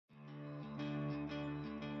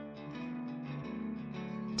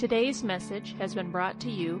Today's message has been brought to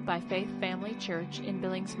you by Faith Family Church in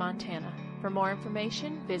Billings, Montana. For more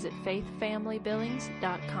information, visit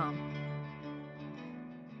faithfamilybillings.com.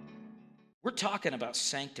 We're talking about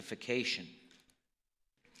sanctification.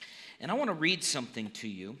 And I want to read something to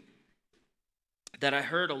you that I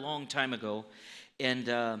heard a long time ago, and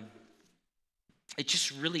it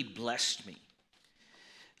just really blessed me.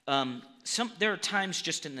 There are times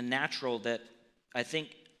just in the natural that I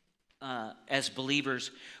think as believers,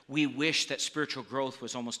 we wish that spiritual growth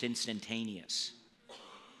was almost instantaneous.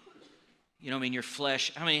 You know, I mean, your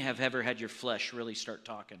flesh, how many have ever had your flesh really start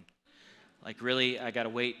talking? Like, really, I got to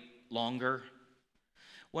wait longer?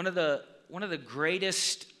 One of the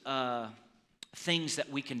greatest things that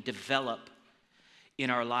we can develop in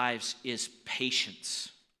our lives is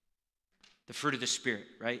patience. The fruit of the Spirit,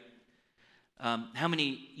 right? How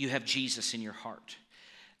many you have Jesus in your heart?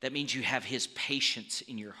 That means you have his patience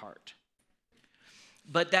in your heart.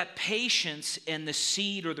 But that patience and the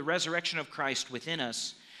seed or the resurrection of Christ within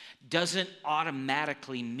us doesn't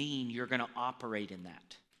automatically mean you're going to operate in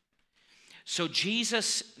that. So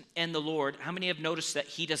Jesus and the Lord, how many have noticed that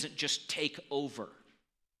he doesn't just take over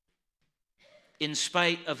in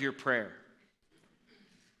spite of your prayer?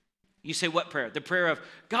 You say, what prayer? The prayer of,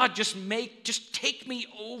 God, just take me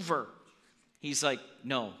over. He's like,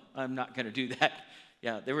 no, I'm not going to do that.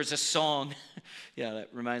 Yeah, there was a song, that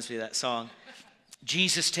reminds me of that song.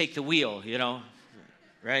 Jesus, take the wheel,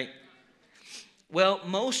 right? Well,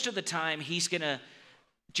 most of the time, he's going to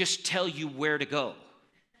just tell you where to go.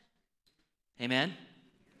 Amen?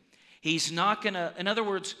 He's not going to, in other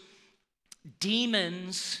words,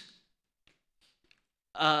 demons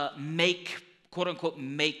quote unquote,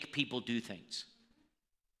 make people do things.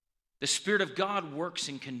 The Spirit of God works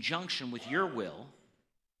in conjunction with your will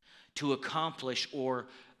to accomplish or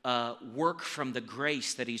work from the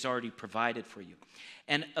grace that he's already provided for you.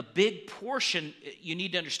 And a big portion, you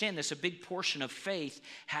need to understand this, a big portion of faith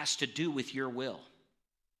has to do with your will.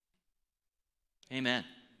 Amen.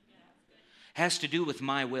 Has to do with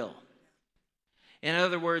my will. In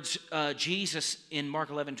other words, Jesus in Mark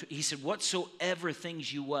 11, he said, whatsoever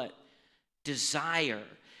things you what? Desire.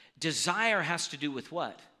 Desire has to do with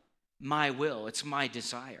what? My will. It's my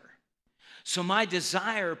desire. So my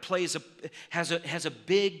desire has a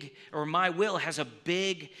big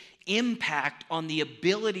impact on the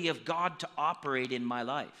ability of God to operate in my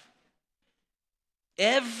life.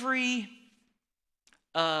 The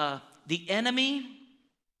enemy,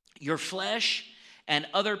 your flesh, and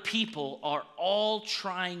other people are all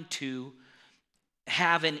trying to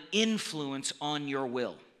have an influence on your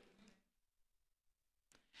will.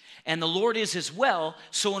 And the Lord is as well.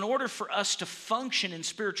 So in order for us to function in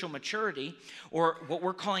spiritual maturity, or what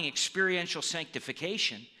we're calling experiential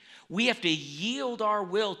sanctification, we have to yield our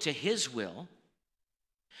will to his will.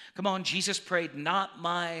 Come on, Jesus prayed, not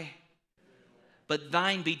my, but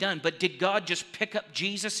thine be done. But did God just pick up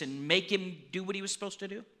Jesus and make him do what he was supposed to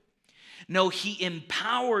do? No, he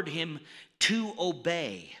empowered him to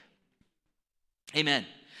obey. Amen.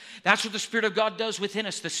 That's what the Spirit of God does within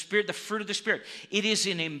us, the fruit of the Spirit. It is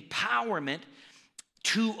an empowerment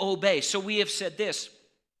to obey. So we have said this,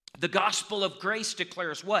 the gospel of grace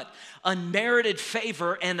declares what? Unmerited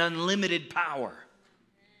favor and unlimited power.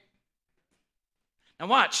 Now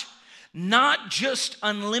watch, not just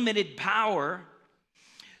unlimited power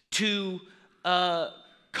to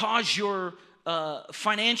cause your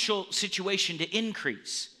financial situation to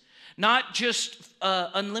increase. Not just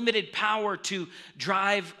unlimited power to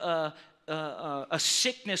drive a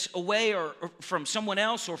sickness away or from someone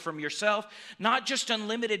else or from yourself. Not just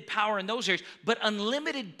unlimited power in those areas, but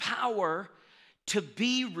unlimited power to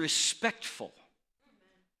be respectful.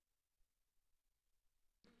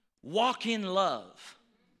 Walk in love.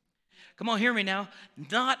 Come on, hear me now.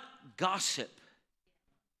 Not gossip.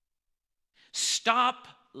 Stop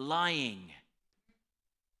lying.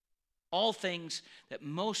 All things that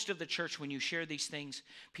most of the church, when you share these things,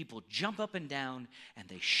 people jump up and down and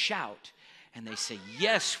they shout and they say,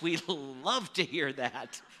 yes, we love to hear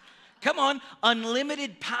that. Come on,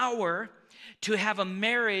 unlimited power to have a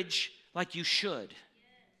marriage like you should.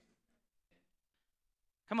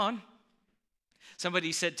 Come on.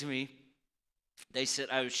 Somebody said to me, they said,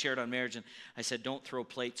 I was shared on marriage, and I said, don't throw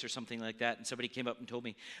plates or something like that. And somebody came up and told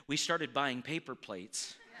me, we started buying paper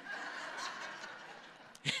plates.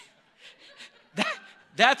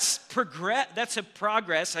 That's a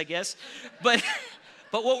progress, I guess. But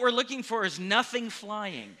what we're looking for is nothing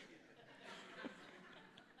flying.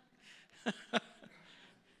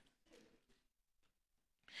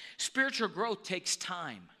 Spiritual growth takes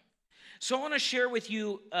time. So I want to share with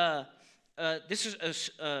you this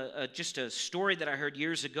is just a story that I heard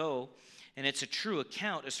years ago, and it's a true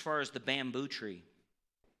account as far as the bamboo tree.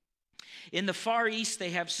 In the Far East,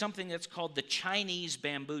 they have something that's called the Chinese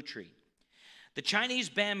bamboo tree. The Chinese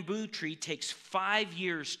bamboo tree takes 5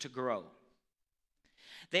 years to grow.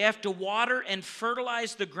 They have to water and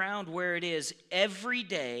fertilize the ground where it is every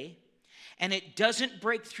day, and it doesn't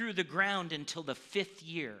break through the ground until the 5th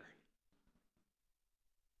year.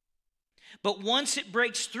 But once it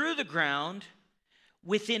breaks through the ground,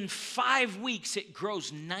 within 5 weeks, it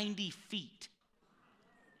grows 90 feet.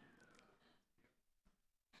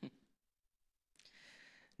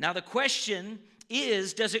 Now, the question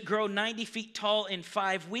is, does it grow 90 feet tall in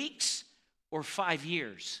 5 weeks or 5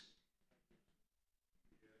 years?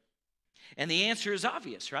 And the answer is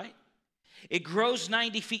obvious, right? It grows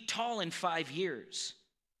 90 feet tall in 5 years.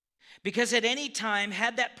 Because at any time,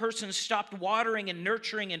 had that person stopped watering and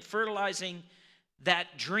nurturing and fertilizing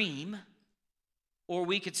that dream, or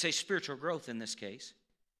we could say spiritual growth in this case,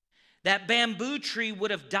 that bamboo tree would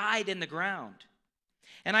have died in the ground.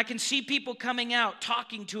 And I can see people coming out,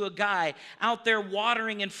 talking to a guy out there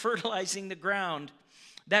watering and fertilizing the ground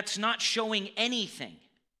that's not showing anything.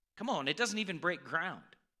 Come on, it doesn't even break ground.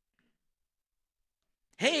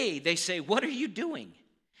 Hey, they say, what are you doing?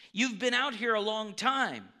 You've been out here a long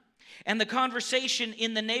time. And the conversation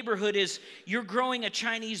in the neighborhood is, you're growing a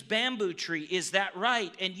Chinese bamboo tree. Is that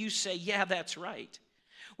right? And you say, yeah, that's right.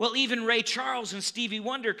 Well, even Ray Charles and Stevie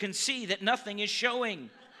Wonder can see that nothing is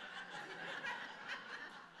showing.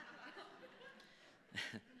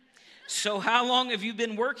 So how long have you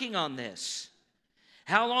been working on this?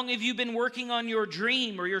 How long have you been working on your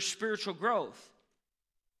dream or your spiritual growth?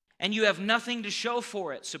 And you have nothing to show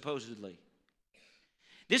for it, supposedly.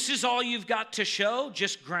 This is all you've got to show,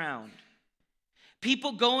 just ground.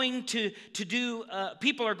 People are going to do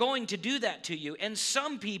that to you. And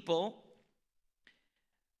some people,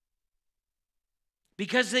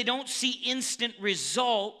 because they don't see instant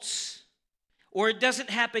results, or it doesn't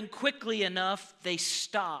happen quickly enough, they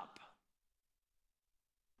stop.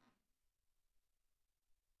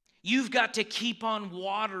 You've got to keep on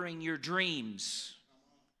watering your dreams.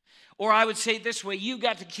 Or I would say it this way, you've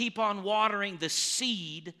got to keep on watering the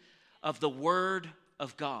seed of the Word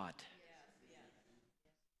of God.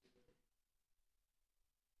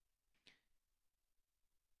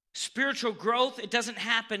 Spiritual growth, it doesn't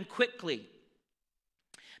happen quickly.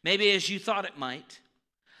 Maybe as you thought it might.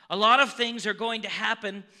 A lot of things are going to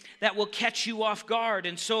happen that will catch you off guard.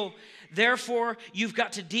 And so, therefore, you've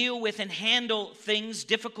got to deal with and handle things,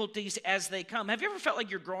 difficulties as they come. Have you ever felt like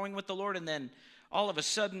you're growing with the Lord and then all of a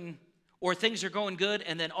sudden, or things are going good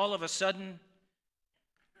and then all of a sudden,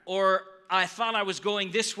 or I thought I was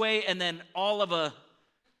going this way and then all of a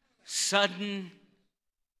sudden,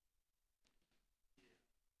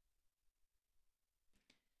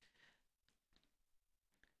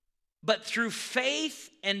 but through faith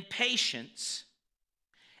and patience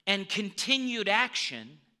and continued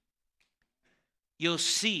action, you'll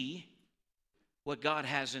see what God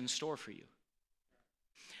has in store for you.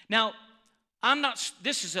 Now,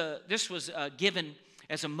 this was given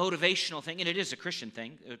as a motivational thing, and it is a Christian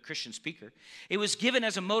thing, a Christian speaker. It was given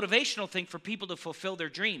as a motivational thing for people to fulfill their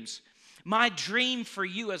dreams. My dream for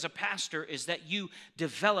you as a pastor is that you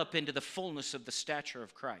develop into the fullness of the stature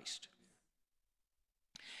of Christ.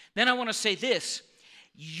 Then I want to say this,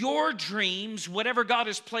 your dreams, whatever God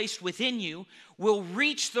has placed within you, will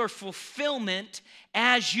reach their fulfillment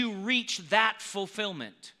as you reach that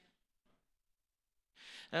fulfillment.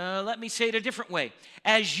 Let me say it a different way.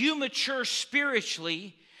 As you mature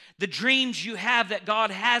spiritually, the dreams you have that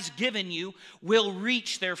God has given you will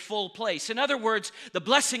reach their full place. In other words, the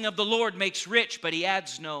blessing of the Lord makes rich, but He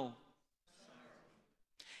adds no.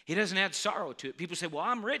 He doesn't add sorrow to it. People say, well,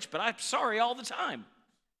 I'm rich, but I'm sorry all the time.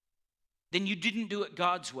 Then you didn't do it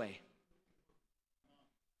God's way.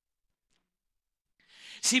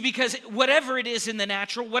 See, because whatever it is in the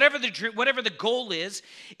natural, whatever the goal is,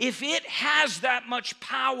 if it has that much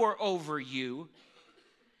power over you,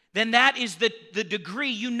 then that is the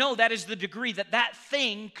degree, that is the degree that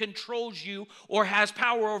thing controls you or has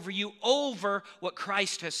power over you over what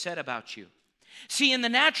Christ has said about you. See, in the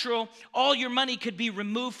natural, all your money could be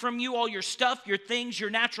removed from you, all your stuff, your things, your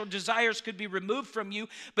natural desires could be removed from you.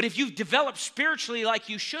 But if you've developed spiritually like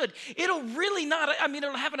you should, it'll really not,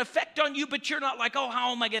 it'll have an effect on you, but you're not like, oh,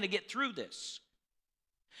 how am I going to get through this?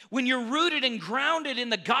 When you're rooted and grounded in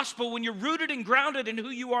the gospel, when you're rooted and grounded in who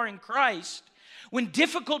you are in Christ, when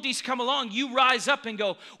difficulties come along, you rise up and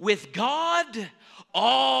go, with God,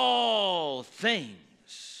 all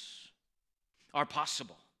things are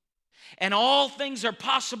possible. And all things are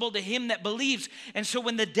possible to him that believes. And so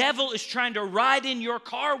when the devil is trying to ride in your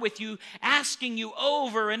car with you, asking you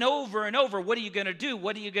over and over and over, what are you going to do?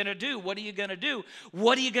 What are you going to do? What are you going to do?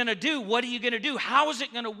 What are you going to do? What are you going to do? How is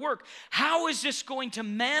it going to work? How is this going to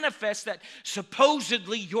manifest that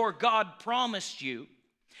supposedly your God promised you?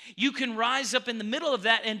 You can rise up in the middle of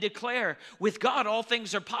that and declare, with God all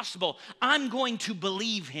things are possible. I'm going to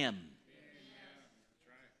believe him.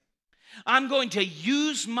 I'm going to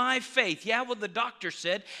use my faith. Yeah, well, the doctor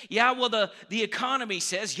said. Yeah, well, the economy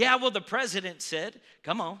says. Yeah, well, the president said.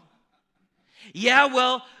 Come on. Yeah,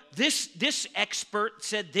 well, this expert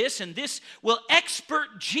said this and this. Well,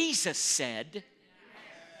 expert Jesus said.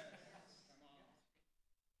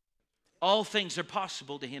 All things are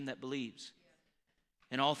possible to him that believes.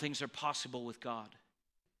 And all things are possible with God.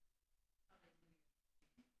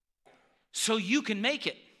 So you can make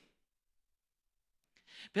it.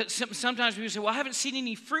 But sometimes people say, well, I haven't seen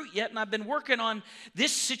any fruit yet, and I've been working on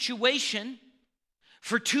this situation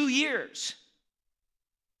for 2 years.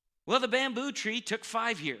 Well, the bamboo tree took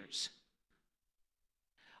 5 years.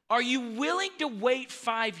 Are you willing to wait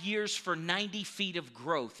 5 years for 90 feet of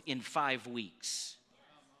growth in 5 weeks?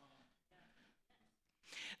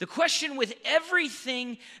 The question with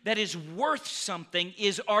everything that is worth something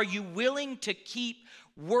is, are you willing to keep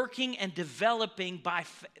working and developing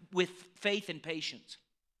with faith and patience?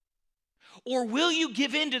 Or will you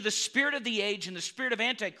give in to the spirit of the age and the spirit of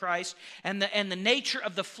Antichrist and the nature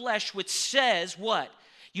of the flesh, which says what?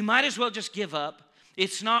 You might as well just give up.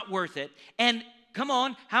 It's not worth it. And come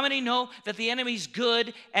on, how many know that the enemy's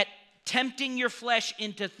good at tempting your flesh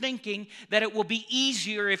into thinking that it will be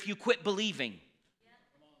easier if you quit believing?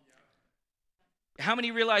 How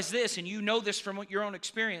many realize this, and you know this from your own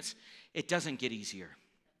experience? It doesn't get easier.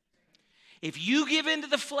 If you give in to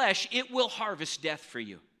the flesh, it will harvest death for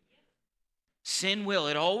you. Sin will.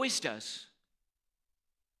 It always does.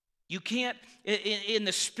 You can't, in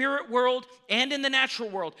the spirit world and in the natural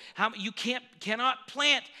world, you cannot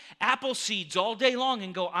plant apple seeds all day long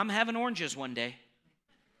and go, I'm having oranges one day.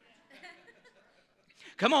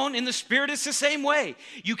 Come on, in the spirit it's the same way.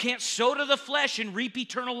 You can't sow to the flesh and reap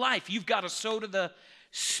eternal life. You've got to sow to the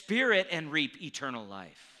spirit and reap eternal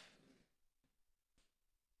life.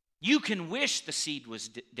 You can wish the seed was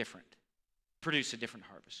different, produce a different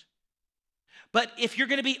harvest. But if you're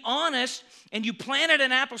going to be honest and you planted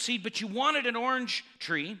an apple seed but you wanted an orange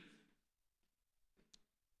tree,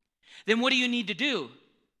 then what do you need to do?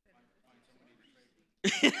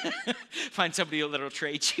 Find somebody that will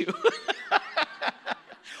trade you.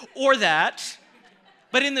 Or that.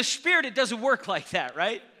 But in the spirit, it doesn't work like that,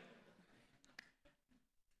 right?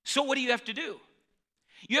 So what do you have to do?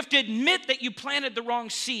 You have to admit that you planted the wrong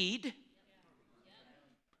seed.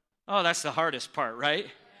 Oh, that's the hardest part, right?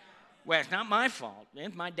 Well, it's not my fault.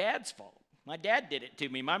 It's my dad's fault. My dad did it to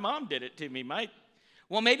me. My mom did it to me.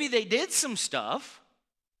 Well, maybe they did some stuff.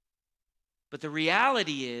 But the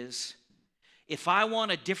reality is, if I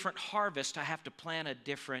want a different harvest, I have to plant a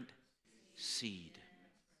different seed.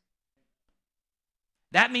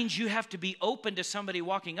 That means you have to be open to somebody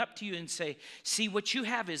walking up to you and say, see, what you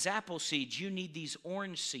have is apple seeds. You need these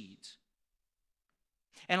orange seeds.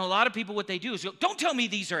 And a lot of people, what they do is go, don't tell me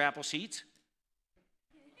these are apple seeds.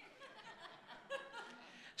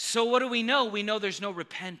 So what do we know? We know there's no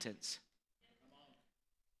repentance.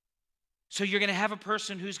 So you're going to have a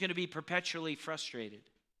person who's going to be perpetually frustrated.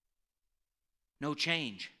 No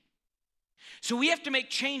change. So we have to make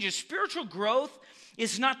changes. Spiritual growth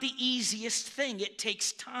is not the easiest thing. It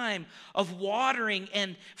takes time of watering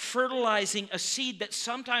and fertilizing a seed that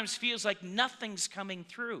sometimes feels like nothing's coming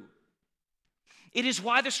through. It is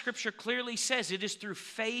why the scripture clearly says it is through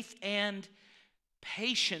faith and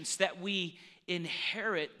patience that we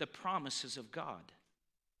inherit the promises of God.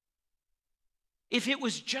 If it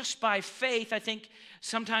was just by faith, I think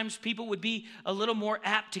sometimes people would be a little more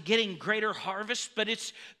apt to getting greater harvest, but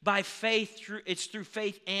it's by faith, it's through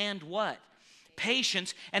faith and what?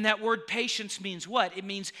 Patience. And that word patience means what? It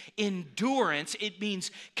means endurance. It means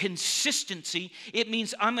consistency. It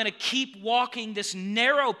means I'm going to keep walking this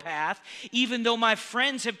narrow path, even though my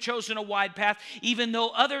friends have chosen a wide path, even though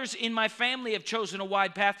others in my family have chosen a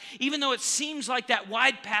wide path, even though it seems like that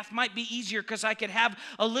wide path might be easier because I could have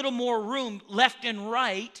a little more room left and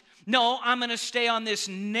right. No, I'm going to stay on this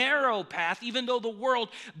narrow path, even though the world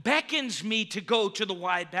beckons me to go to the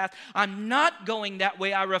wide path. I'm not going that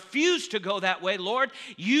way. I refuse to go that way. Lord,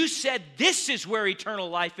 you said this is where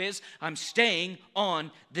eternal life is. I'm staying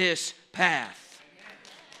on this path.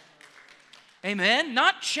 Amen?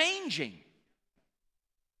 Not changing.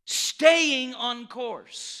 Staying on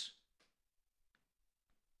course.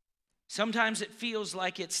 Sometimes it feels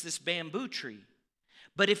like it's this bamboo tree.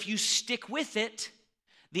 But if you stick with it,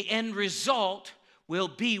 the end result will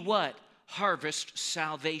be what? Harvest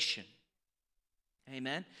salvation.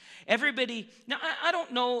 Amen. Everybody, now I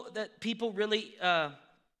don't know that people really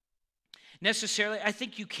necessarily, I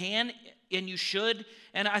think you can and you should,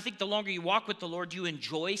 and I think the longer you walk with the Lord, you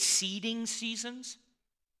enjoy seeding seasons.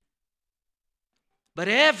 But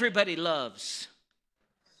everybody loves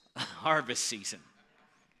harvest season.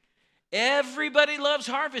 Everybody loves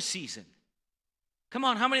harvest season. Come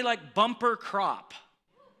on, how many like bumper crop?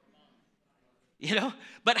 You know,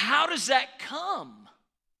 but how does that come?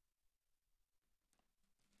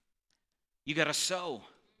 You got to sow.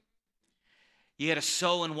 You got to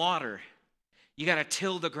sow and water. You got to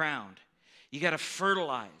till the ground. You got to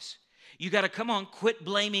fertilize. You got to, come on, quit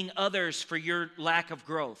blaming others for your lack of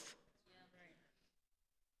growth.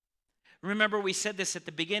 Remember, we said this at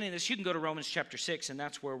the beginning of this. You can go to Romans chapter 6, and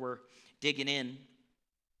that's where we're digging in.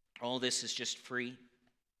 All this is just free,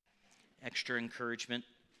 extra encouragement.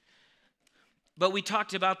 But we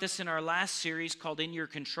talked about this in our last series called In Your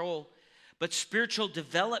Control. But spiritual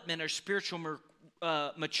development or spiritual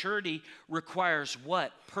maturity requires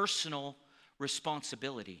what? Personal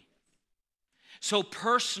responsibility. So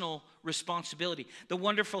personal responsibility. The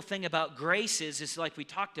wonderful thing about grace is like we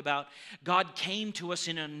talked about, God came to us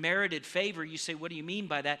in unmerited favor. You say, what do you mean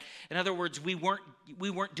by that? In other words, we weren't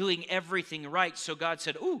doing everything right. So God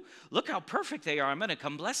said, ooh, look how perfect they are. I'm going to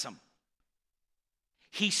come bless them.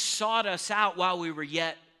 He sought us out while we were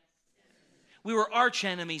arch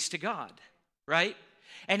enemies to God, right?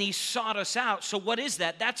 And he sought us out. So what is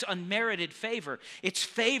that? That's unmerited favor. It's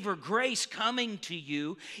favor, grace coming to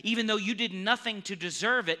you, even though you did nothing to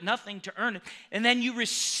deserve it, nothing to earn it. And then you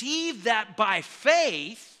receive that by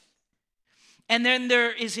faith. And then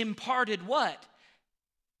there is imparted what?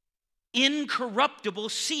 Incorruptible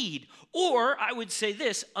seed. Or, I would say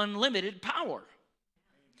this, unlimited power.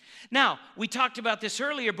 Now, we talked about this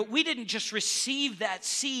earlier, but we didn't just receive that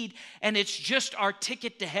seed and it's just our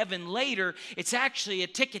ticket to heaven later. It's actually a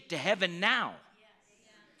ticket to heaven now.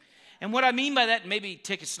 And what I mean by that, maybe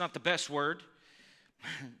ticket's not the best word.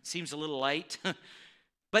 Seems a little light.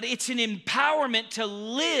 But it's an empowerment to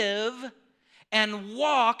live and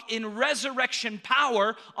walk in resurrection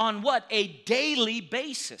power on what? A daily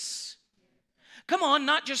basis. Come on,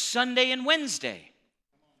 not just Sunday and Wednesday.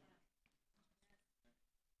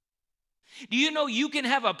 Do you know you can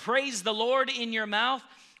have a praise the Lord in your mouth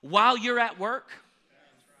while you're at work?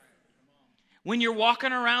 When you're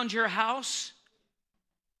walking around your house?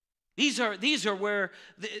 These are where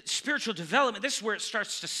the spiritual development, this is where it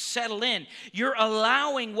starts to settle in. You're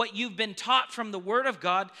allowing what you've been taught from the Word of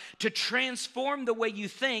God to transform the way you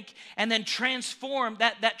think, and then transform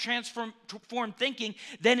that transformed thinking,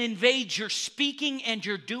 then invades your speaking and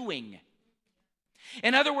your doing.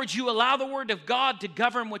 In other words, you allow the Word of God to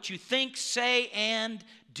govern what you think, say, and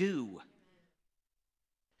do.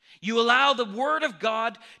 You allow the Word of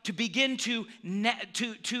God to begin to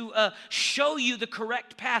show you the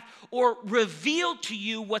correct path or reveal to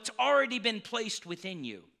you what's already been placed within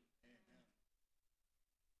you.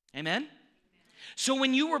 Amen? So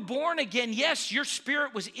when you were born again, yes, your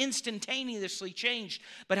spirit was instantaneously changed.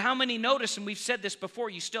 But how many notice, and we've said this before,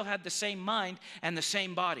 you still had the same mind and the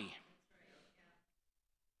same body.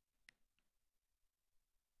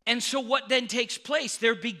 And so what then takes place?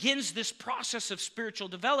 There begins this process of spiritual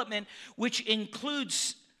development, which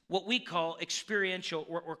includes what we call experiential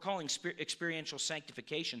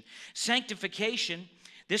sanctification. Sanctification,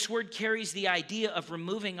 this word carries the idea of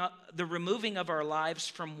removing of our lives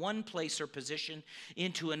from one place or position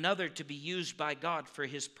into another to be used by God for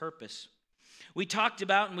His purpose. We talked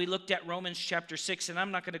about and we looked at Romans chapter 6, and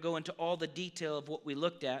I'm not going to go into all the detail of what we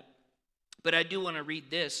looked at, but I do want to read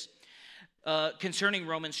this. Concerning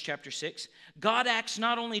Romans chapter 6, God acts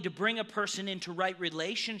not only to bring a person into right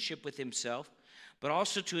relationship with Himself, but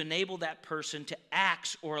also to enable that person to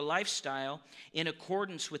act or a lifestyle in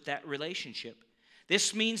accordance with that relationship.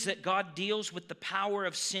 This means that God deals with the power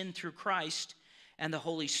of sin through Christ and the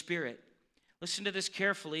Holy Spirit. Listen to this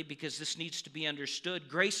carefully because this needs to be understood.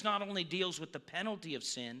 Grace not only deals with the penalty of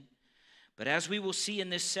sin, but as we will see in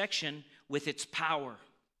this section, with its power.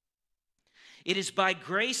 It is by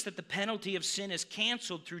grace that the penalty of sin is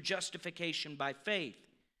canceled through justification by faith.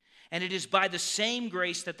 And it is by the same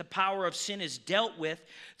grace that the power of sin is dealt with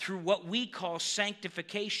through what we call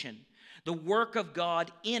sanctification, the work of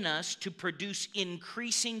God in us to produce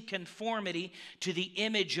increasing conformity to the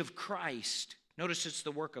image of Christ. Notice it's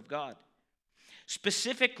the work of God.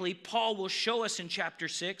 Specifically, Paul will show us in chapter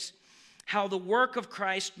 6 how the work of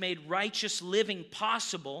Christ made righteous living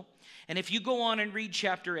possible. And if you go on and read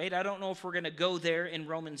chapter 8, I don't know if we're going to go there in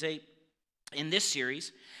Romans 8 in this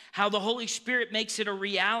series, how the Holy Spirit makes it a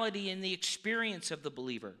reality in the experience of the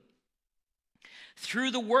believer.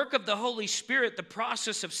 Through the work of the Holy Spirit, the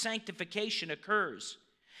process of sanctification occurs.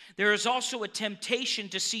 There is also a temptation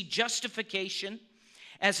to see justification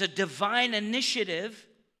as a divine initiative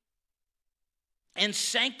and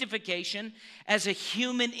sanctification as a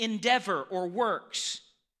human endeavor or works.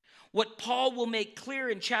 What Paul will make clear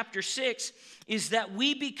in chapter 6 is that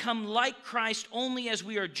we become like Christ only as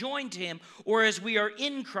we are joined to him or as we are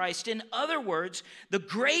in Christ. In other words, the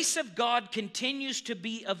grace of God continues to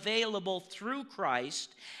be available through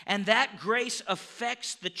Christ, and that grace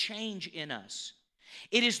affects the change in us.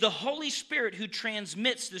 It is the Holy Spirit who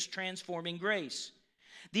transmits this transforming grace.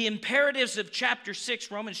 The imperatives of chapter 6,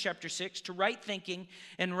 Romans chapter 6, to right thinking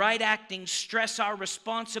and right acting stress our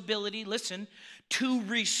responsibility, listen, to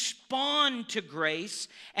respond to grace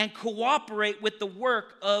and cooperate with the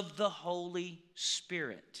work of the Holy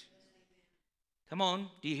Spirit. Come on,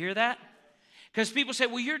 do you hear that? Because people say,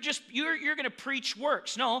 well, you're going to preach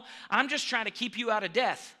works. No, I'm just trying to keep you out of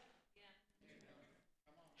death.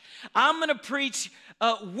 I'm going to preach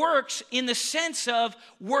works in the sense of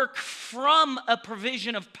work from a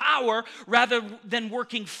provision of power rather than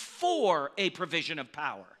working for a provision of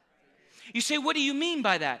power. You say, what do you mean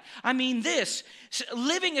by that? I mean this,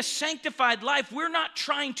 living a sanctified life, we're not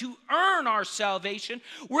trying to earn our salvation.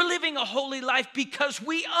 We're living a holy life because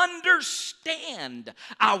we understand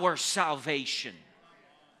our salvation.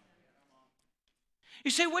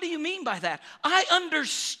 You say, what do you mean by that? I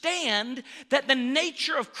understand that the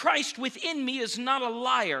nature of Christ within me is not a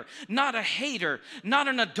liar, not a hater, not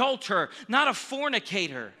an adulterer, not a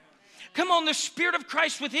fornicator. Come on, the Spirit of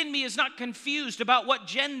Christ within me is not confused about what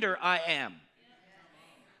gender I am.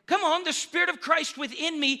 Come on, the Spirit of Christ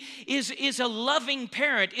within me is a loving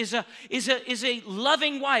parent, is a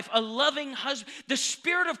loving wife, a loving husband. The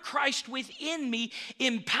Spirit of Christ within me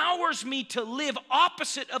empowers me to live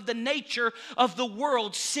opposite of the nature of the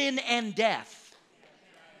world, sin and death.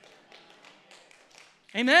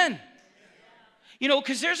 Amen. You know,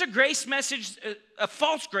 because there's a grace message, a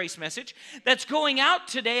false grace message that's going out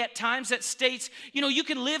today at times that states, you know, you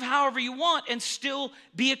can live however you want and still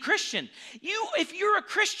be a Christian. If you're a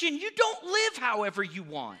Christian, you don't live however you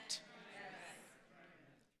want.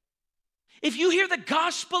 If you hear the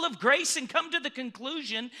gospel of grace and come to the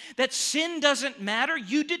conclusion that sin doesn't matter,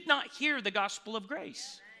 you did not hear the gospel of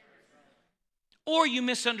grace. Or you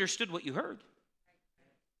misunderstood what you heard.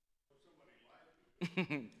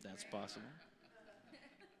 That's possible.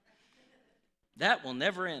 That will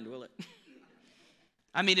never end, will it?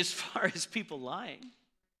 I mean, as far as people lying.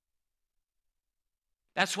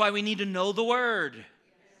 That's why we need to know the Word.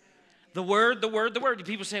 The Word, the Word, the Word.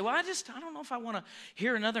 People say, well, I don't know if I want to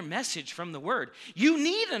hear another message from the Word. You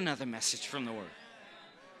need another message from the Word.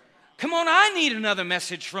 Come on, I need another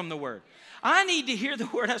message from the Word. I need to hear the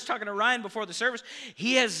Word. I was talking to Ryan before the service.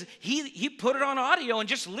 He put it on audio and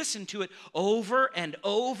just listened to it over and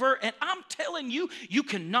over. And I'm telling you, you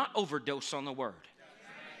cannot overdose on the Word.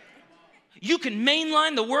 You can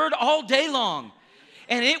mainline the Word all day long.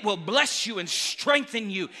 And it will bless you and strengthen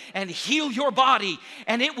you and heal your body.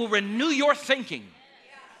 And it will renew your thinking.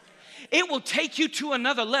 It will take you to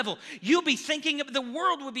another level. You'll be thinking, the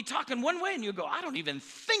world will be talking one way and you'll go, I don't even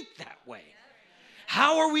think that way.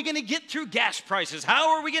 How are we going to get through gas prices?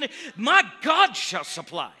 How are we going to? My God shall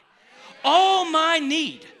supply all my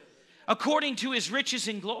need according to his riches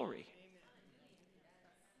in glory.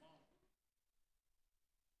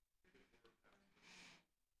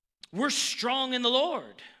 We're strong in the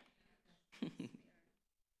Lord.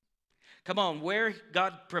 Come on, where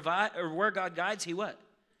God guides, he what?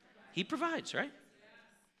 He provides, right?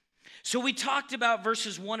 So we talked about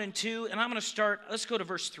verses 1 and 2, and I'm going to start, let's go to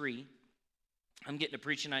verse 3. I'm getting to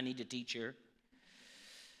preaching I need to teach here.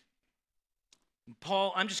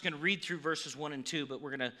 Paul, I'm just going to read through verses 1 and 2, but we're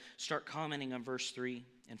going to start commenting on verse 3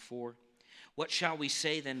 and 4. What shall we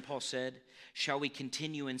say then, Paul said? Shall we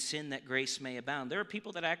continue in sin that grace may abound? There are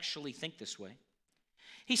people that actually think this way.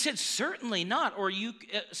 He said, certainly not. Or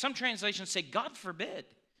some translations say, God forbid,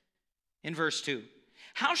 in verse 2.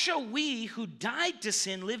 How shall we who died to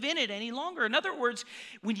sin live in it any longer? In other words,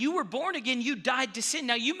 when you were born again, you died to sin.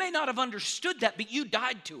 Now, you may not have understood that, but you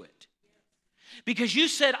died to it. Because you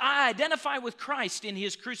said, I identify with Christ in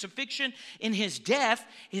his crucifixion, in his death,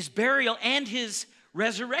 his burial, and his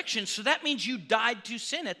resurrection. So that means you died to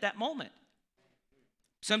sin at that moment.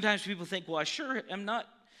 Sometimes people think, well, I sure am not,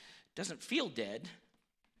 doesn't feel dead.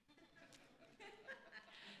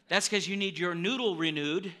 That's because you need your noodle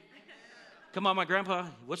renewed Come on, my grandpa,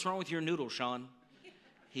 what's wrong with your noodle, Sean?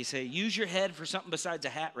 He'd say, use your head for something besides a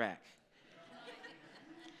hat rack.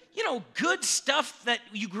 You know, good stuff that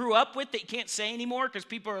you grew up with that you can't say anymore because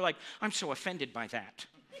people are like, I'm so offended by that.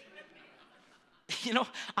 You know,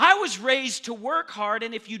 I was raised to work hard,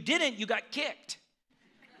 and if you didn't, you got kicked.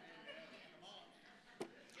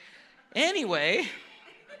 Anyway,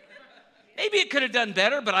 maybe it could have done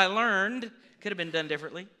better, but I learned. Could have been done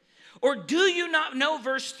differently. Or do you not know,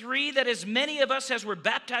 verse 3, that as many of us as were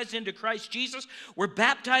baptized into Christ Jesus were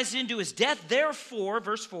baptized into his death? Therefore,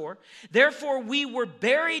 verse 4, therefore we were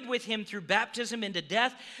buried with him through baptism into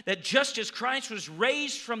death, that just as Christ was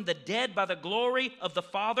raised from the dead by the glory of the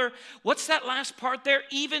Father. What's that last part there?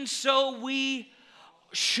 Even so we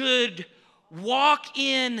should walk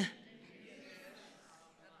in.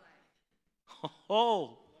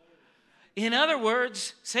 Oh. In other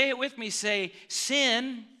words, say it with me, say,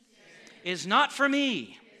 sin is not for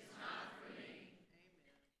me.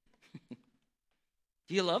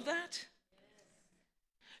 Do you love that?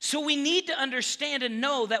 So we need to understand and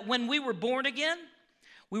know that when we were born again,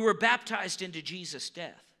 we were baptized into Jesus'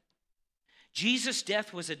 death. Jesus'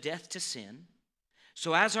 death was a death to sin.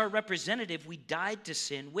 So as our representative, we died to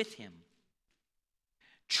sin with him.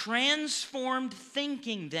 Transformed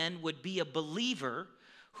thinking then would be a believer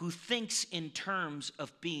who thinks in terms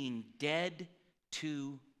of being dead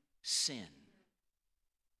to sin.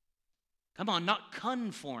 Come on, not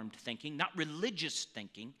conformed thinking, not religious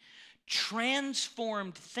thinking.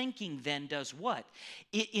 Transformed thinking then does what?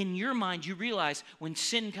 In your mind, you realize when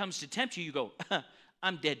sin comes to tempt you, you go,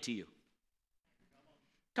 I'm dead to you.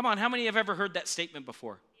 Come on, how many have ever heard that statement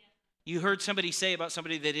before? You heard somebody say about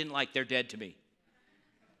somebody they didn't like, they're dead to me.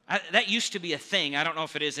 That used to be a thing. I don't know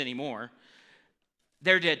if it is anymore.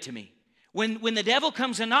 They're dead to me. When the devil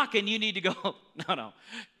comes a knocking, you need to go, no.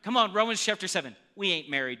 Come on, Romans chapter 7. We ain't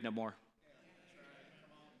married no more.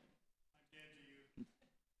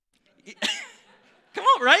 Come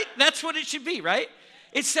on, right? That's what it should be, right?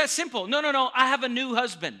 It's that simple. No. I have a new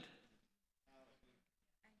husband.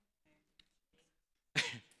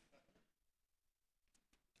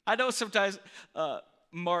 I know sometimes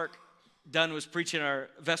Mark Dunn was preaching our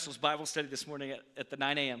Vessels Bible study this morning at the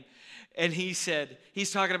 9 a.m. And he said,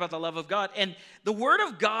 he's talking about the love of God. And the Word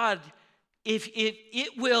of God, if it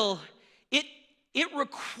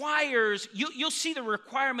requires, you'll see the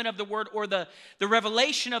requirement of the Word or the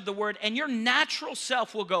revelation of the Word, and your natural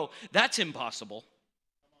self will go, that's impossible.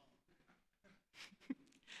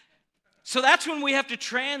 So that's when we have to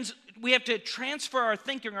transfer our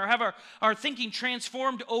thinking or have our thinking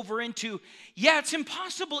transformed over into, yeah, it's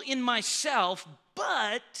impossible in myself,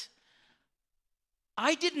 but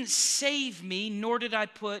I didn't save me, nor did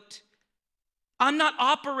I'm not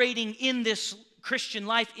operating in this Christian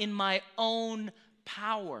life in my own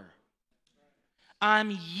power.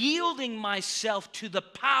 I'm yielding myself to the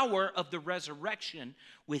power of the resurrection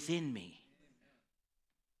within me.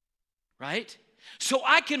 Right? So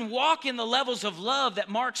I can walk in the levels of love that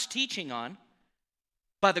Mark's teaching on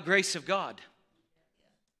by the grace of God.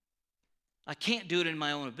 I can't do it in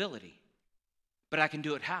my own ability, but I can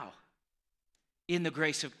do it how? In the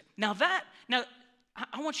grace of Now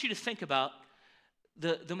I want you to think about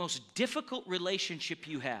the most difficult relationship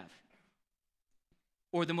you have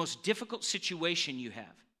or the most difficult situation you have.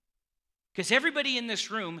 Because everybody in this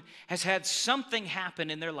room has had something happen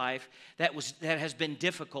in their life that has been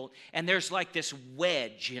difficult, and there's like this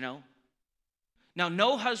wedge, you know. Now,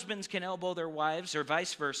 no husbands can elbow their wives or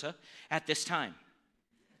vice versa at this time.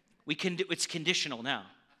 It's conditional now.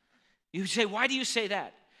 You say, why do you say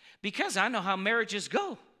that? Because I know how marriages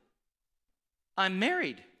go. I'm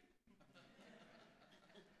married.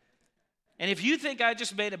 And if you think I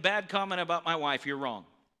just made a bad comment about my wife, you're wrong.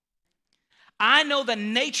 I know the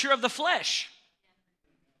nature of the flesh.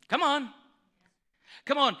 Come on.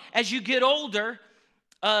 As you get older,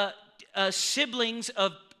 siblings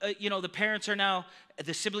of, the parents are now,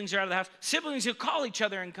 the siblings are out of the house. Siblings who call each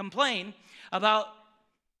other and complain about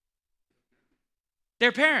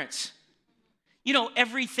their parents.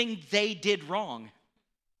 Everything they did wrong.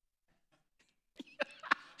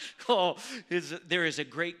 There is a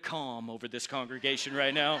great calm over this congregation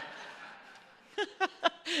right now.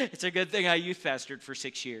 It's a good thing I youth pastored for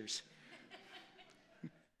 6 years.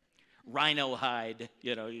 Rhino hide,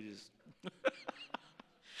 you just.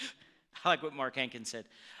 I like what Mark Hankin said.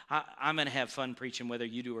 I'm going to have fun preaching whether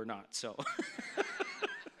you do or not, so.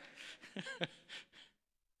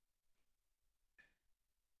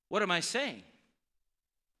 What am I saying?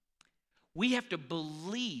 We have to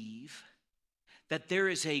believe that there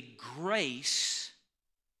is a grace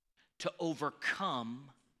to overcome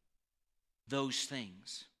those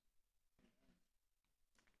things.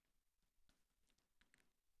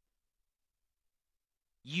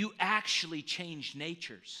 you actually change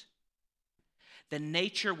natures. The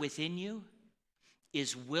nature within you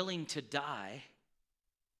is willing to die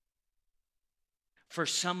for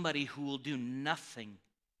somebody who will do nothing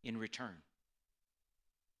in return.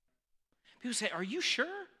 People say, are you sure?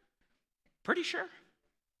 Pretty sure.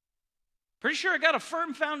 Pretty sure I got a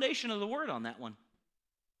firm foundation of the word on that one.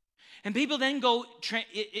 And people then go,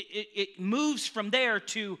 it moves from there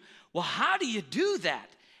to, well, how do you do that?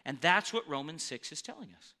 And that's what Romans 6 is telling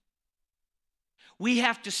us. We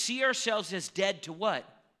have to see ourselves as dead to what?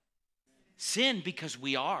 Sin, because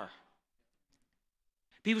we are.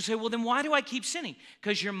 People say, well, then why do I keep sinning?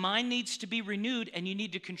 Because your mind needs to be renewed and you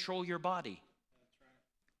need to control your body.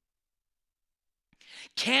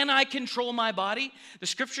 Can I control my body? The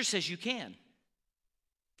scripture says you can.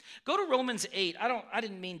 Go to Romans 8. I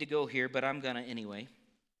didn't mean to go here, but I'm going to anyway.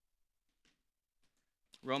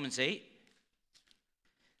 Romans 8.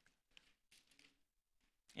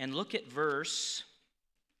 And look at verse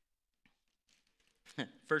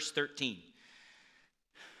 13.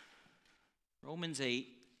 Romans 8,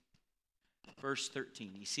 verse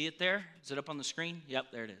 13. You see it there? Is it up on the screen? Yep,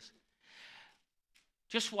 there it is.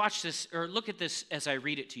 Just watch this, or look at this as I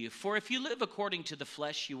read it to you. For if you live according to the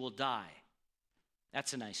flesh, you will die.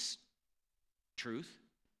 That's a nice truth.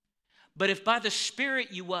 But if by the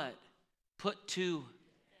Spirit you what? Put to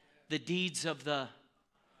the deeds of the,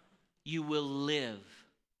 you will live.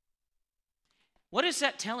 What is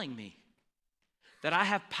that telling me? That I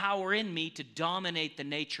have power in me to dominate the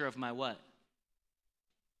nature of my what?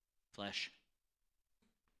 Flesh.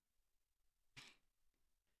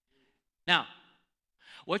 Now,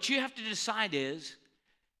 what you have to decide is,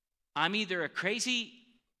 I'm either a crazy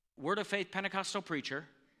Word of Faith Pentecostal preacher,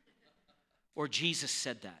 or Jesus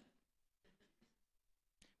said that.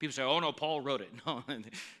 People say, oh no, Paul wrote it. No,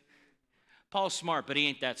 Paul's smart, but he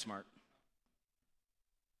ain't that smart.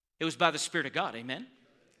 It was by the Spirit of God, amen?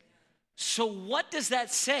 So what does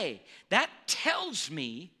that say? That tells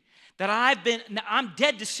me that I'm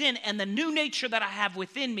dead to sin, and the new nature that I have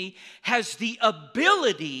within me has the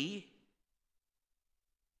ability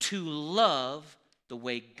to love the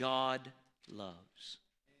way God loves.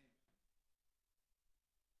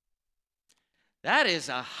 That is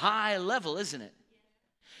a high level, isn't it?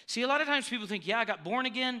 See, a lot of times people think, yeah, I got born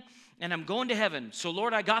again, and I'm going to heaven, so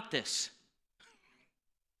Lord, I got this.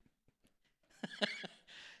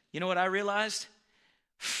 You know what I realized?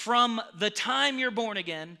 From the time you're born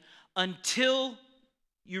again until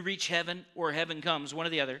you reach heaven or heaven comes, one or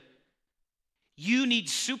the other, you need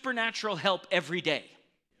supernatural help every day.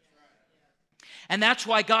 And that's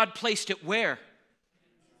why God placed it where?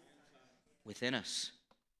 Within us.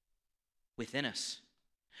 Within us.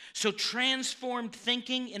 So transformed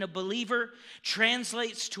thinking in a believer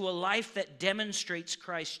translates to a life that demonstrates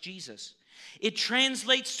Christ Jesus. It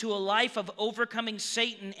translates to a life of overcoming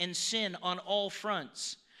Satan and sin on all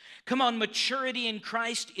fronts. Come on, maturity in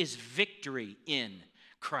Christ is victory in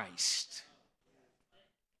Christ.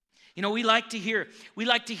 You know, we like to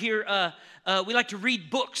read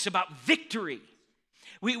books about victory.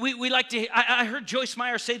 We like to, I heard Joyce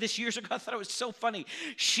Meyer say this years ago. I thought it was so funny.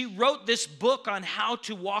 She wrote this book on how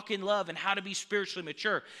to walk in love and how to be spiritually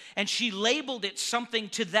mature. And she labeled it something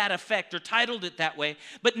to that effect or titled it that way.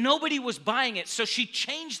 But nobody was buying it. So she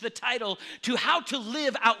changed the title to How to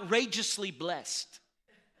Live Outrageously Blessed.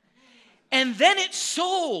 And then it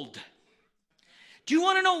sold. Do you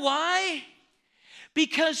want to know why?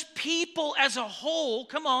 Because people as a whole,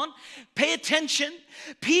 come on, pay attention.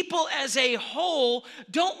 People as a whole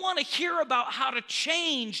don't want to hear about how to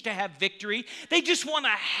change to have victory. They just want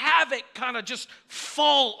to have it kind of just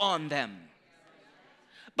fall on them.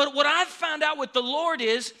 But what I've found out with the Lord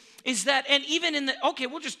is that, and even in the, okay,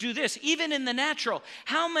 we'll just do this. Even in the natural,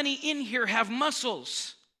 how many in here have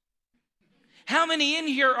muscles? How many in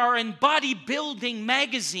here are in bodybuilding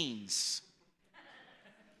magazines?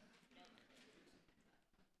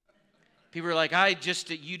 People are like,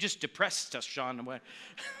 you just depressed us, Sean.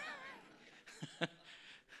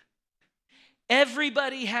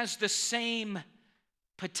 Everybody has the same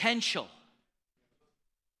potential.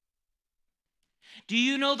 Do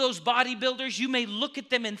you know those bodybuilders? You may look at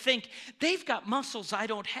them and think, they've got muscles I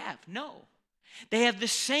don't have. No. They have the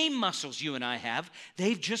same muscles you and I have.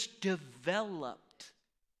 They've just developed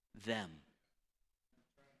them.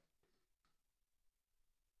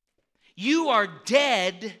 You are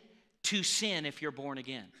dead to sin if you're born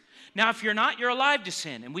again. Now, if you're not, you're alive to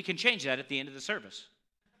sin, and we can change that at the end of the service.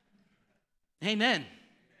 Amen.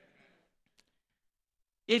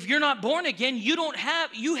 If you're not born again,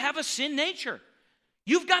 you have a sin nature.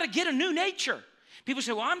 You've got to get a new nature. People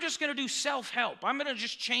say, well, I'm just going to do self-help. I'm going to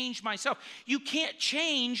just change myself. You can't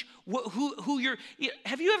change who you're.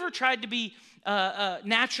 Have you ever tried to be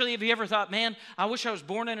naturally? Have you ever thought, man, I wish I was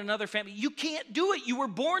born in another family? You can't do it. You were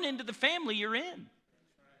born into the family you're in.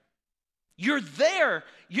 You're there.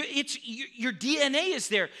 Your DNA is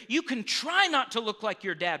there. You can try not to look like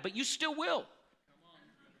your dad, but you still will.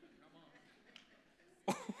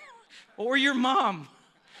 Or your mom,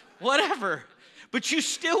 whatever. But you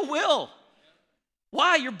still will.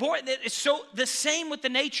 Why? You're born. So the same with the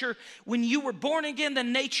nature. When you were born again, the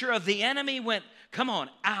nature of the enemy went, come on,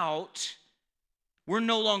 out. We're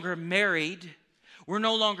no longer married. We're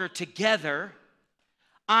no longer together.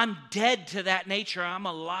 I'm dead to that nature. I'm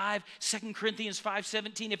alive. 2 Corinthians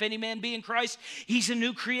 5:17, if any man be in Christ, he's a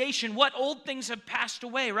new creation. What? Old things have passed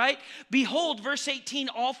away, right? Behold, verse 18,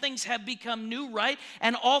 all things have become new, right?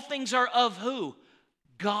 And all things are of who?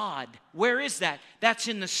 God. Where is that? That's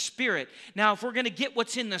in the Spirit. Now, if we're going to get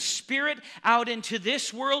what's in the Spirit out into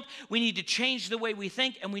this world, we need to change the way we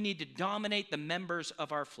think, and we need to dominate the members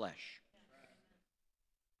of our flesh.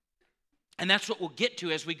 And that's what we'll get to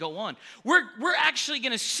as we go on. We're actually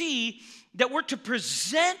going to see that we're to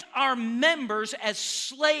present our members as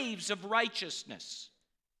slaves of righteousness.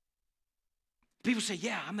 People say,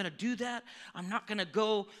 yeah, I'm going to do that. I'm not going to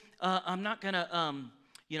go,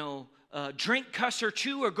 drink, cuss, or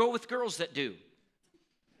chew, or go with girls that do.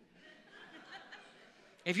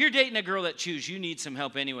 If you're dating a girl that chews, you need some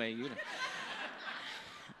help anyway.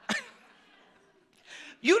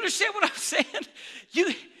 You understand what I'm saying?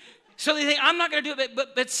 So they think, I'm not going to do it.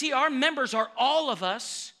 But see, our members are all of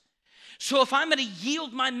us. So if I'm going to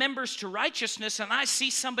yield my members to righteousness and I see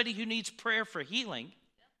somebody who needs prayer for healing,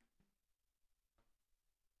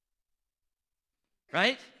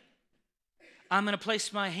 right? I'm going to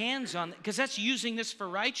place my hands on it, because that's using this for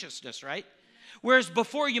righteousness, right? Whereas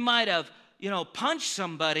before you might have, punched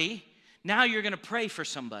somebody, now you're going to pray for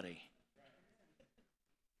somebody.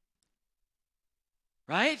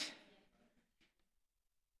 Right?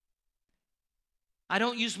 I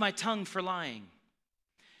don't use my tongue for lying.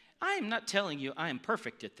 I am not telling you I am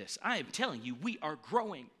perfect at this. I am telling you we are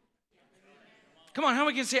growing. Come on, how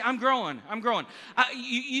many can say I'm growing? I'm growing.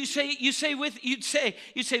 You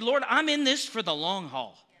say, Lord, I'm in this for the long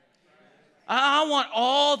haul. I want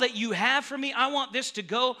all that you have for me. I want this to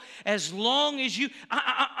go as long as you.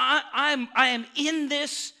 I am in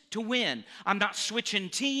this to win. I'm not switching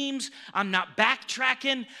teams. I'm not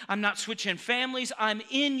backtracking. I'm not switching families. I'm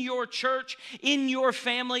in your church, in your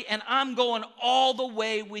family, and I'm going all the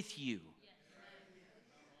way with you.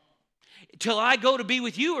 Till I go to be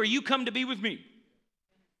with you or you come to be with me.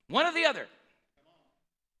 One or the other.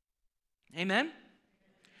 Amen?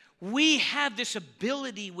 We have this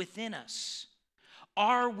ability within us.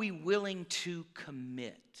 Are we willing to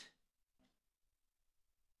commit?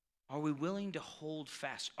 Are we willing to hold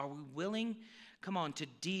fast? Are we willing, to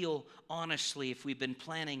deal honestly if we've been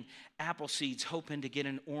planting apple seeds hoping to get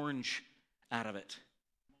an orange out of it?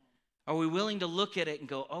 Are we willing to look at it and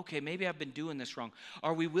go, okay, maybe I've been doing this wrong?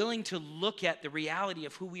 Are we willing to look at the reality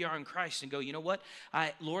of who we are in Christ and go, you know what?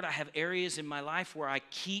 Lord, I have areas in my life where I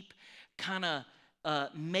keep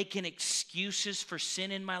making excuses for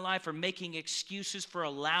sin in my life, or making excuses for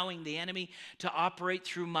allowing the enemy to operate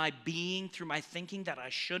through my being, through my thinking that I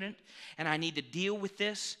shouldn't, and I need to deal with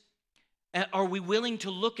this. Are we willing to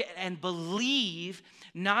look at and believe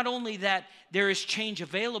not only that there is change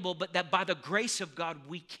available, but that by the grace of God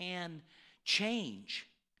we can change?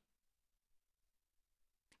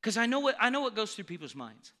 Because I know what goes through people's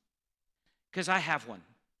minds, because I have one,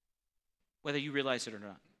 whether you realize it or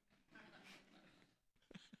not.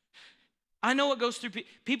 I know what goes through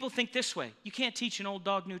people think this way. You can't teach an old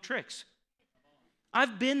dog new tricks.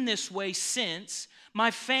 I've been this way since. My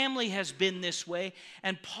family has been this way.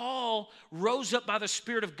 And Paul rose up by the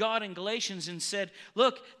Spirit of God in Galatians and said,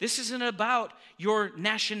 look, this isn't about your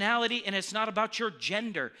nationality and it's not about your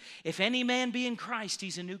gender. If any man be in Christ,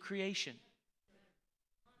 he's a new creation.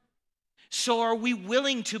 So are we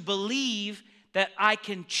willing to believe that I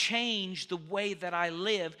can change the way that I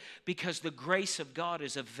live because the grace of God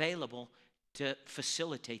is available to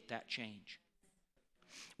facilitate that change?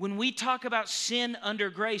 When we talk about sin under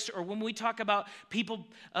grace, or when we talk about people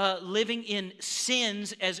living in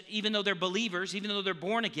sins as even though they're believers, even though they're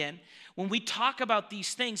born again, when we talk about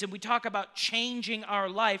these things and we talk about changing our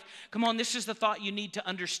life, come on, this is the thought you need to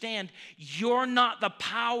understand. You're not the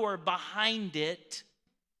power behind it.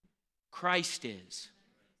 Christ is.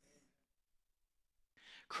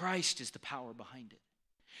 Christ is the power behind it.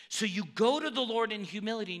 So you go to the Lord in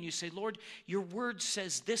humility and you say, Lord, your word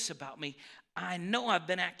says this about me. I know I've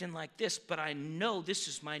been acting like this, but I know this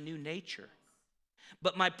is my new nature.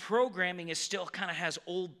 but my programming is still kind of has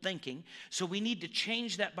old thinking. So we need to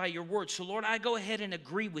change that by your word. So Lord, I go ahead and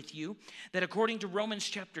agree with you that according to Romans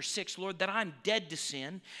chapter 6, Lord, that I'm dead to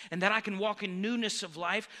sin and that I can walk in newness of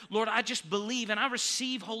life. Lord, I just believe and I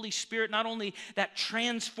receive, Holy Spirit, not only that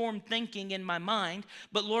transformed thinking in my mind,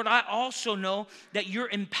 but Lord, I also know that you're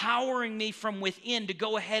empowering me from within to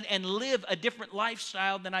go ahead and live a different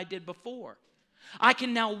lifestyle than I did before. I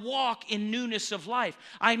can now walk in newness of life.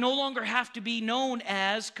 I no longer have to be known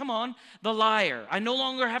as, come on, the liar. I no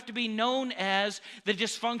longer have to be known as the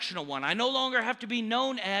dysfunctional one. I no longer have to be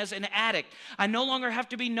known as an addict. I no longer have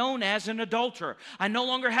to be known as an adulterer. I no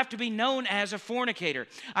longer have to be known as a fornicator.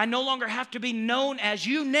 I no longer have to be known as,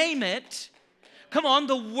 you name it, come on,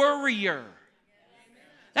 the worrier.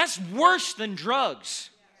 That's worse than drugs.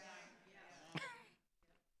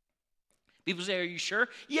 People say, are you sure?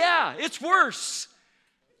 Yeah, it's worse.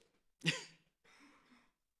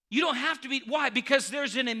 You don't have to be. Why? Because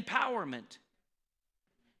there's an empowerment.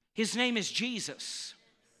 His name is Jesus.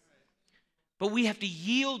 But we have to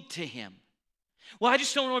yield to him. Well, I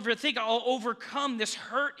just don't ever think I'll overcome this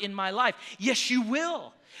hurt in my life. Yes, you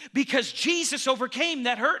will. Because Jesus overcame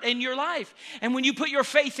that hurt in your life. And when you put your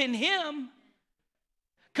faith in him,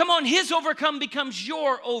 come on, his overcome becomes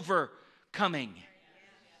your overcoming.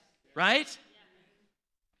 Right?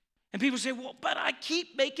 And people say, well, but I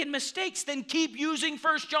keep making mistakes. Then keep using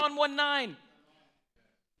 1 John 1:9.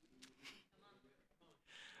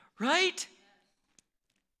 Right?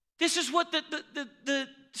 This is what the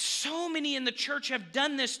so many in the church have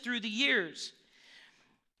done this through the years.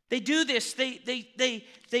 They do this. They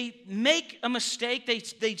make a mistake.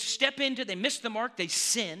 They step into, they miss the mark. They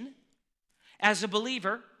sin as a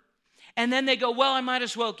believer. And then they go, well, I might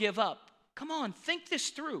as well give up. Come on, think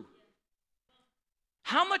this through.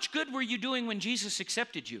 How much good were you doing when Jesus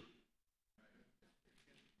accepted you?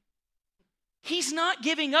 He's not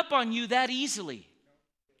giving up on you that easily.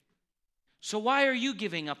 So why are you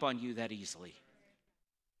giving up on you that easily?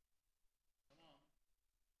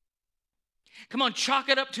 Come on, chalk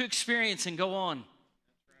it up to experience and go on.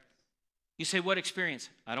 You say, what experience?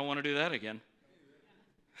 I don't want to do that again.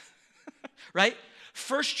 Right?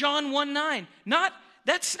 1 John 1:9.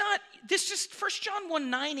 This just 1 John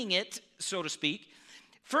 1:9ing it, so to speak.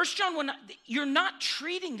 1 John 1, you're not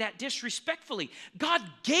treating that disrespectfully. God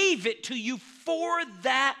gave it to you for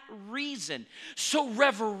that reason. So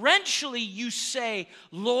reverentially you say,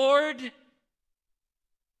 Lord,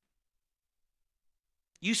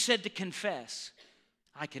 you said to confess.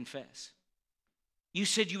 I confess. You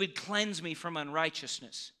said you would cleanse me from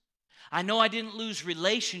unrighteousness. I know I didn't lose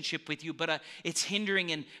relationship with you, but it's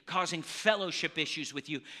hindering and causing fellowship issues with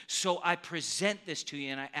you. So I present this to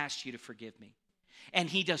you and I ask you to forgive me. And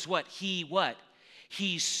he does what?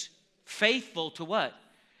 He's faithful to what?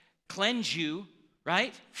 Cleanse you,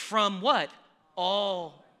 right? From what?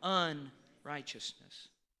 All unrighteousness.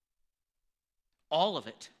 All of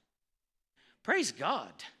it. Praise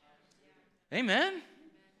God. Amen.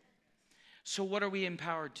 So what are we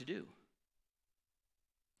empowered to do?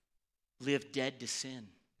 Live dead to sin.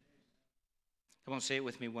 Come on, say it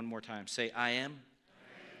with me one more time. Say, I am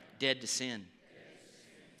dead to sin.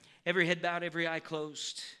 Every head bowed, every eye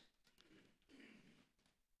closed.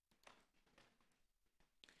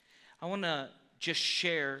 I want to just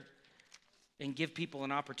share and give people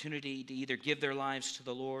an opportunity to either give their lives to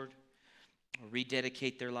the Lord or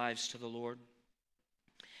rededicate their lives to the Lord.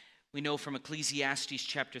 We know from Ecclesiastes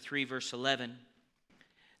chapter 3, verse 11,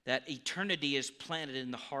 that eternity is planted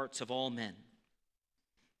in the hearts of all men.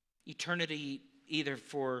 Eternity either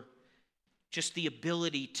for just the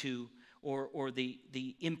ability to or the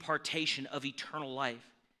impartation of eternal life.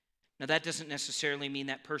 Now, that doesn't necessarily mean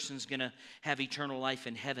that person's going to have eternal life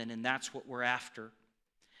in heaven, and that's what we're after,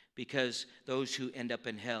 because those who end up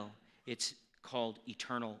in hell, it's called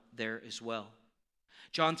eternal there as well.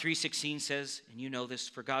 John 3:16 says, and you know this,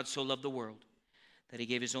 for God so loved the world that he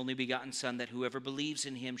gave his only begotten Son, that whoever believes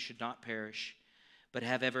in him should not perish, but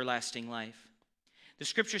have everlasting life. The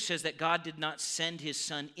scripture says that God did not send his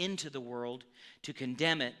Son into the world to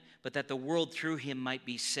condemn it, but that the world through him might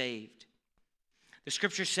be saved. The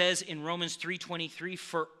scripture says in Romans 3:23,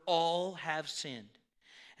 for all have sinned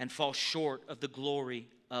and fall short of the glory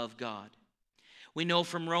of God. We know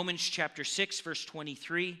from Romans chapter 6, verse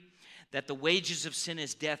 23, that the wages of sin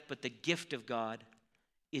is death, but the gift of God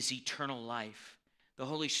is eternal life. The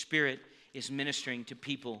Holy Spirit is ministering to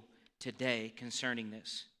people today concerning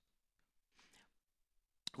this.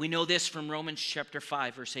 We know this from Romans chapter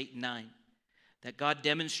 5, verse 8 and 9. That God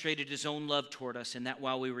demonstrated his own love toward us, and that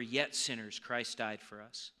while we were yet sinners, Christ died for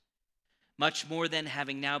us. Much more than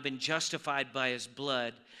having now been justified by his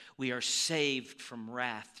blood, we are saved from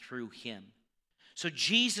wrath through him. So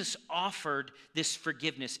Jesus offered this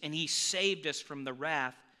forgiveness, and he saved us from the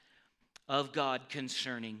wrath of God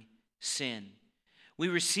concerning sin. We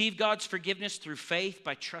receive God's forgiveness through faith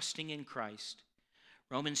by trusting in Christ.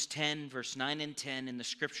 Romans 10, verse 9 and 10 in the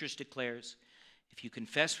scriptures declares, if you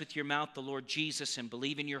confess with your mouth the Lord Jesus and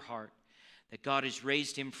believe in your heart that God has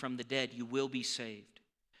raised him from the dead, you will be saved.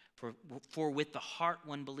 For with the heart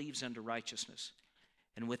one believes unto righteousness,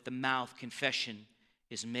 and with the mouth confession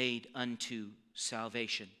is made unto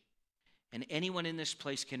salvation. And anyone in this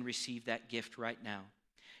place can receive that gift right now.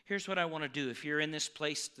 Here's what I want to do. If you're in this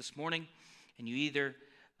place this morning and you either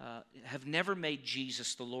have never made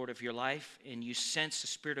Jesus the Lord of your life, and you sense the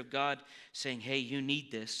Spirit of God saying, hey, you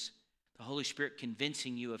need this, the Holy Spirit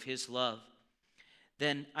convincing you of his love,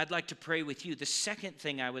 then I'd like to pray with you. The second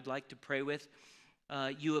thing I would like to pray with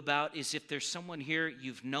you about is if there's someone here,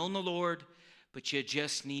 you've known the Lord, but you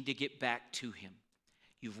just need to get back to him.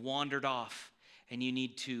 You've wandered off, and you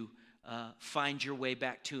need to find your way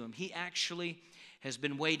back to him. He actually has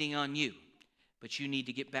been waiting on you, but you need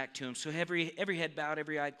to get back to him. So every head bowed,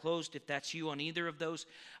 every eye closed. If that's you on either of those,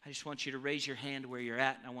 I just want you to raise your hand where you're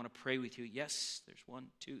at, and I want to pray with you. Yes, there's 1,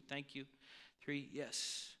 2, thank you. 3,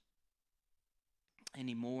 yes.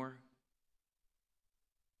 Any more?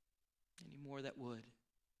 Any more that would?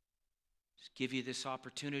 Just give you this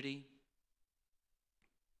opportunity.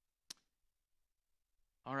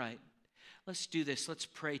 All right, let's do this. Let's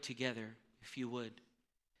pray together, if you would.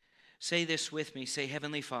 Say this with me. Say,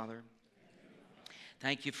 Heavenly Father,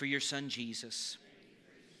 thank you for your Son, Jesus,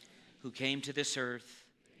 who came to this earth,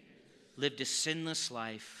 lived a sinless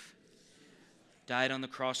life, died on the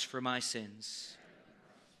cross for my sins.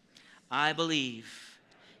 I believe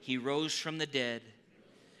he rose from the dead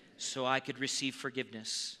so I could receive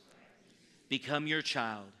forgiveness, become your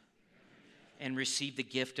child, and receive the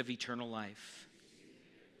gift of eternal life.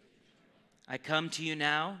 I come to you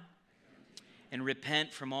now and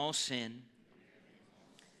repent from all sin.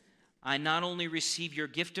 I not only receive your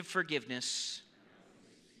gift of forgiveness,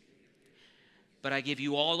 but I give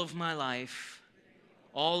you all of my life,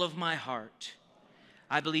 all of my heart.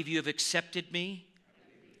 I believe you have accepted me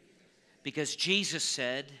because Jesus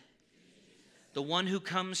said, the one who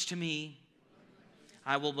comes to me,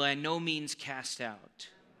 I will by no means cast out.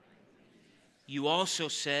 You also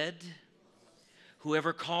said,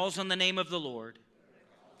 whoever calls on the name of the Lord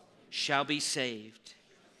shall be saved.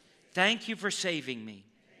 Thank you for saving me,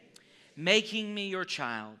 making me your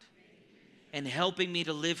child, and helping me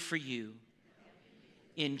to live for you.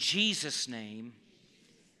 In Jesus' name,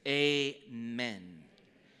 amen.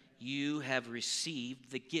 You have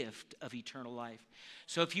received the gift of eternal life.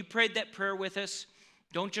 So if you prayed that prayer with us,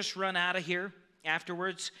 don't just run out of here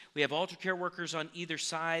afterwards. We have altar care workers on either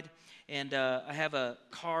side. And I have a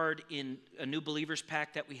card in a new believers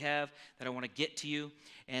pack that we have that I want to get to you.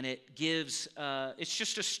 And it gives, it's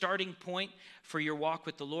just a starting point for your walk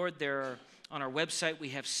with the Lord. On our website, we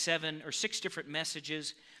have 7 or 6 different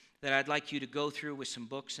messages that I'd like you to go through with some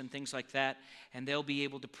books and things like that. And they'll be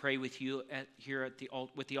able to pray with you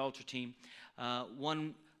with the altar team.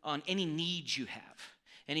 One on any needs you have.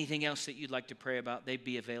 Anything else that you'd like to pray about, they'd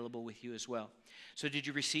be available with you as well. So did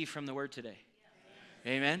you receive from the Word today?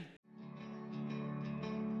 Yes. Amen.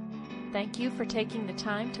 Thank you for taking the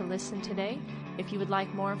time to listen today. If you would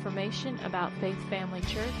like more information about Faith Family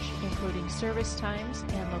Church, including service times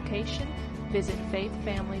and location, visit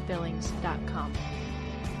faithfamilybillings.com.